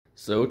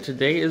So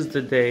today is the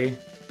day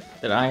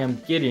that I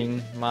am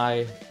getting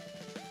my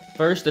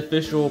first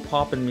official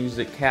Poppin'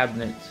 Music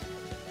cabinet.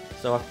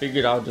 So I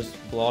figured I'll just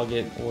vlog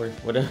it, or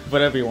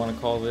whatever you want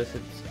to call this.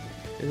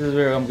 This is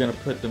where I'm gonna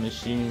put the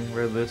machine,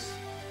 where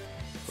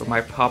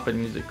my Poppin'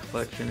 Music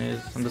collection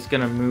is. I'm just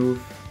gonna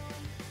move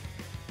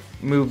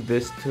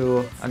this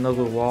to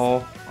another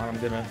wall, or I'm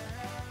gonna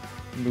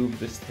move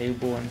this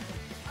table and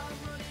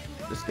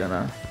just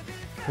gonna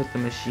put the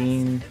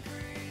machine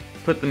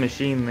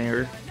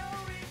there.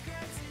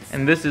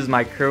 And this is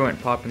my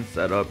current Poppin'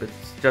 setup.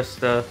 It's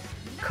just a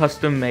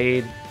custom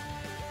made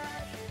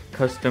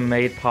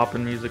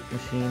Poppin' Music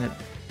machine. I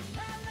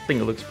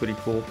think it looks pretty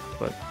cool,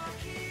 but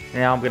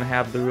now I'm gonna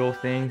have the real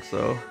thing.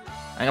 So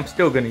I'm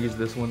still gonna use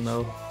this one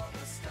though,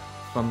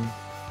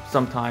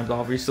 sometimes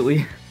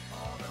obviously.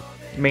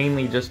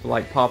 Mainly just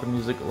like Poppin'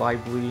 Music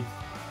Lively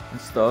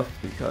and stuff,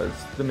 because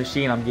the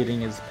machine I'm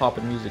getting is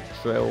Poppin' Music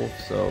 12,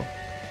 so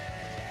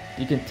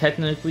you can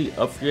technically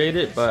upgrade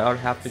it, but I would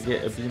have to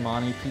get a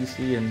Bemani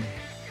PC, and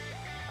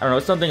I don't know,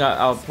 it's something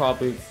I'll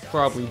probably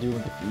do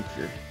in the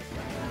future.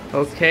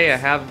 Okay, I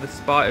have the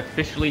spot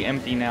officially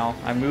empty now.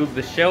 I moved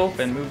the shelf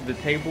and moved the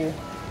table.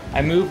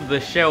 I moved the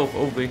shelf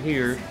over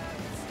here,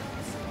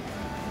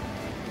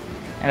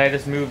 and I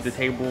just moved the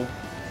table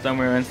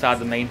somewhere inside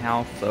the main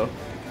house, so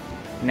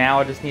now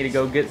I just need to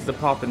go get the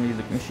Poppin'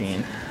 Music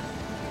machine.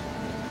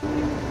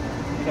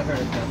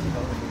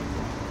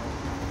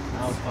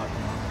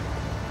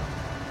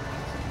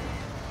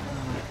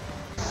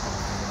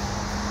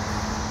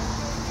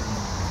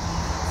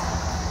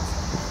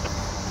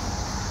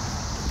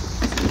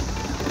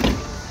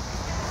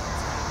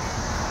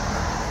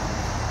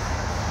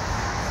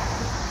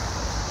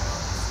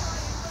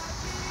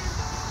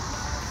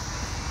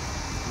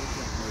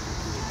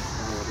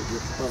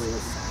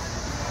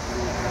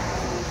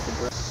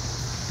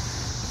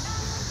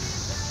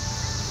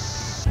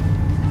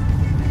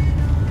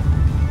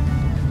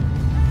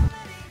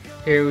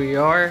 Here we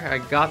are. I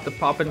got the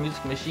Poppin'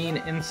 Music machine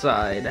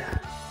inside.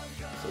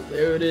 So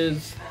there it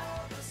is.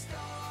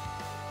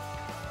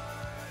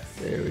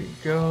 There we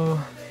go.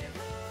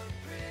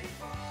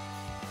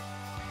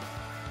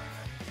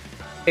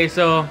 Okay,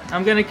 so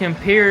I'm gonna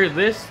compare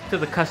this to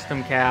the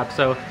custom cab.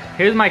 So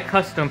here's my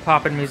custom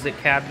Poppin' Music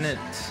cabinet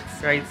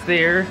right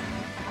there.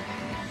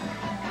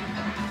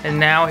 And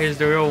now here's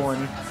the real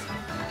one.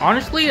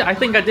 Honestly, I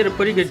think I did a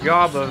pretty good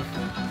job of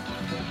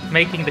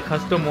making the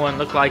custom one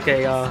look like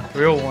a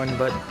real one,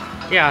 but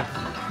yeah,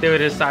 there it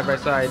is side by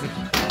side.